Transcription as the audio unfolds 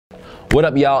What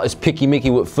up, y'all? It's Piqi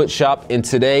Miqi with Footshop, and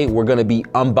today we're gonna be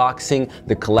unboxing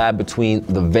the collab between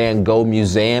the Van Gogh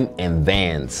Museum and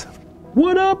Vans.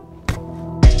 What up?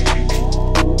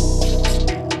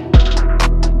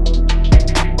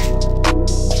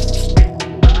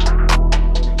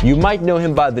 You might know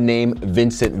him by the name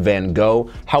Vincent van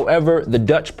Gogh. However, the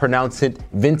Dutch pronounce it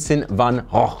Vincent van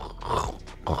Gogh.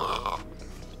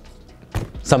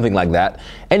 Something like that.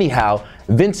 Anyhow,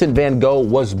 Vincent van Gogh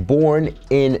was born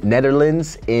in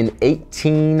Netherlands in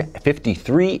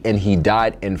 1853 and he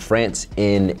died in France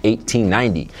in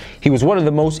 1890. He was one of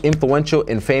the most influential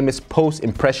and famous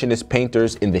post-impressionist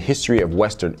painters in the history of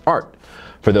Western art.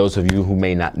 For those of you who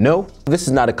may not know, this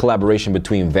is not a collaboration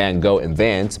between Van Gogh and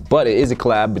Vans, but it is a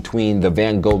collab between the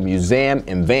Van Gogh Museum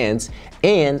and Vans.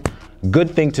 And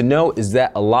good thing to know is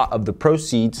that a lot of the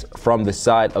proceeds from the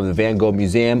side of the Van Gogh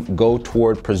Museum go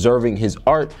toward preserving his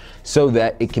art so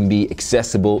that it can be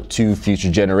accessible to future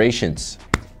generations.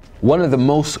 One of the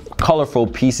most colorful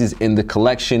pieces in the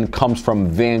collection comes from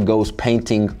Van Gogh's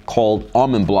painting called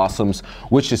Almond Blossoms,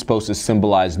 which is supposed to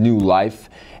symbolize new life.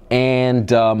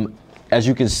 And as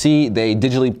you can see, they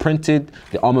digitally printed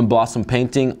the almond blossom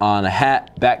painting on a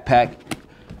hat, backpack.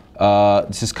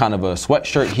 This is kind of a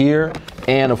sweatshirt here.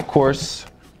 And of course,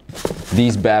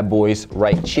 these bad boys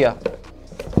right here.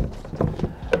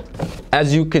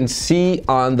 As you can see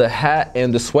on the hat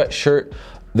and the sweatshirt,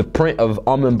 the print of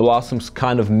almond blossoms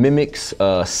kind of mimics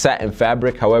satin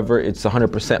fabric. However, it's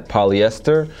 100%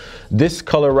 polyester. This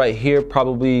color right here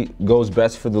probably goes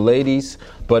best for the ladies,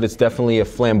 but it's definitely a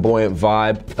flamboyant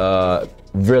vibe.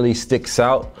 Really sticks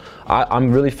out.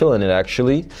 I'm really feeling it,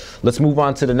 actually. Let's move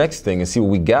on to the next thing and see what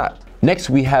we got.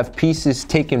 Next, we have pieces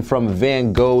taken from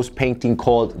Van Gogh's painting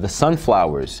called The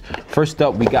Sunflowers. First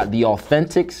up, we got the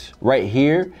Authentics right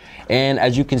here. And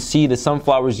as you can see, the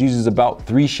Sunflowers uses about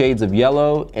 3 shades of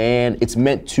yellow, and it's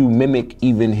meant to mimic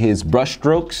even his brush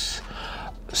strokes.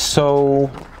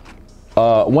 So,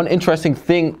 one interesting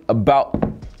thing about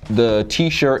the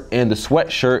t-shirt and the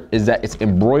sweatshirt is that it's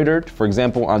embroidered. For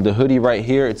example, on the hoodie right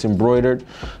here, it's embroidered,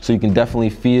 so you can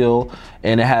definitely feel.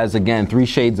 And it has, again, 3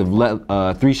 shades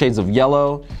of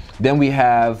yellow. Then we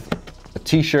have a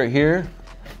t-shirt here,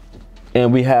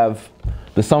 and we have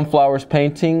the Sunflowers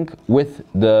painting with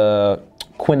the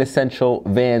quintessential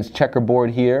Vans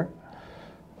checkerboard here.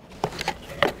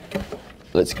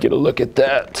 Let's get a look at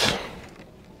that.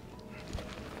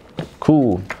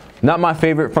 Cool. Not my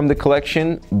favorite from the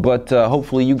collection, but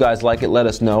hopefully you guys like it. Let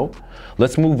us know.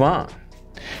 Let's move on.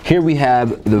 Here we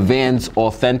have the Vans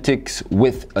Authentics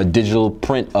with a digital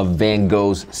print of Van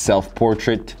Gogh's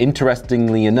self-portrait.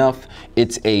 Interestingly enough,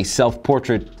 it's a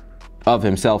self-portrait of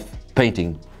himself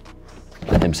painting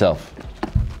himself.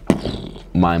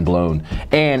 Mind blown.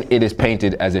 And it is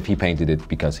painted as if he painted it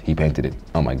because he painted it.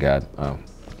 Oh my God.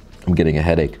 I'm getting a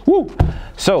headache. Woo!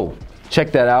 So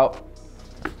check that out.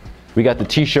 We got the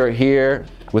t-shirt here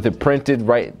with it printed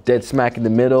right dead smack in the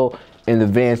middle and the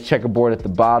Vans checkerboard at the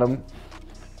bottom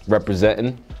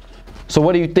representing. So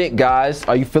what do you think, guys?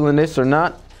 Are you feeling this or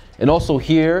not? And also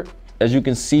here, as you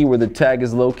can see where the tag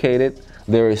is located,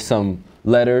 there is some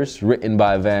letters written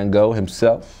by Van Gogh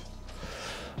himself.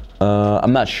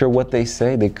 I'm not sure what they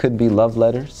say. They could be love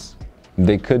letters.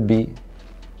 They could be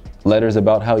letters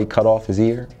about how he cut off his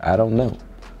ear. I don't know.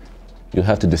 You'll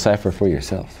have to decipher for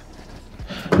yourself.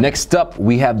 Next up,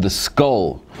 we have the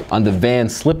skull on the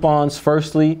Vans slip-ons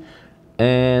firstly,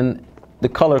 and the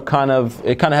color kind of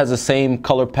has the same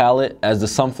color palette as the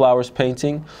Sunflowers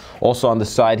painting. Also on the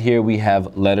side here, we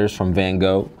have letters from Van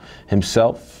Gogh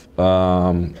himself.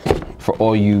 For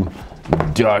all you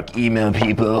dark email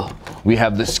people, we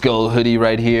have the skull hoodie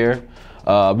right here.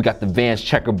 We got the Vans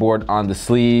checkerboard on the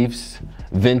sleeves,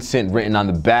 Vincent written on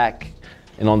the back,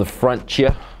 and on the front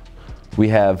here, we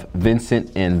have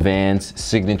Vincent and Vans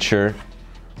signature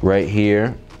right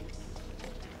here.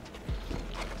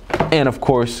 And of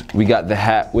course, we got the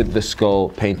hat with the skull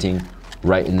painting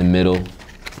right in the middle.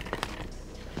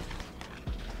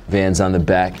 Vans on the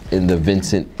back and the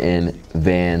Vincent and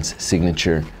Vans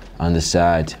signature on the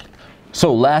side.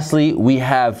 So lastly, we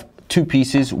have 2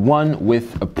 pieces, one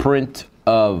with a print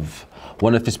of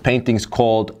one of his paintings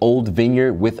called Old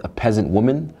Vineyard with a Peasant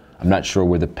Woman. I'm not sure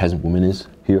where the peasant woman is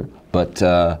here. But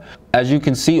as you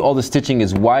can see, all the stitching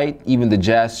is white, even the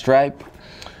jazz stripe.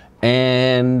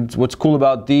 And what's cool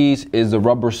about these is the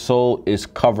rubber sole is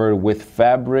covered with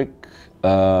fabric,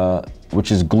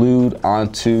 which is glued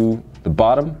onto the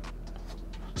bottom.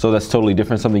 So that's totally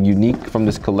different, something unique from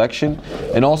this collection.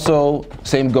 And also,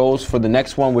 same goes for the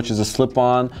next one, which is a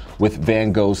slip-on with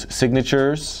Van Gogh's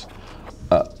signatures.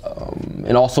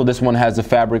 And also this one has the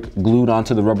fabric glued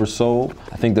onto the rubber sole.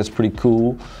 I think that's pretty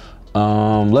cool.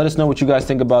 Let us know what you guys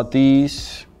think about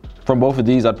these. From both of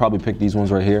these, I'd probably pick these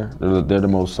ones right here. They're the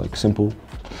most like simple,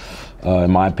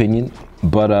 in my opinion.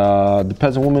 But the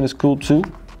Peasant Woman is cool too.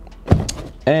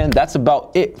 And that's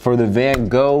about it for the Van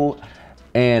Gogh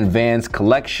and Vans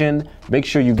collection. Make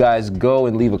sure you guys go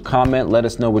and leave a comment. Let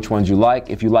us know which ones you like,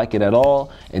 if you like it at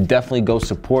all, and definitely go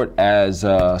support, as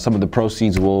some of the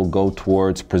proceeds will go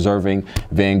towards preserving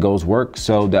Van Gogh's work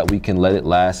so that we can let it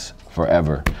last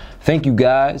forever. Thank you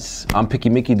guys. I'm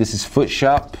Piqi Miqi. This is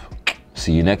Footshop.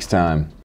 See you next time.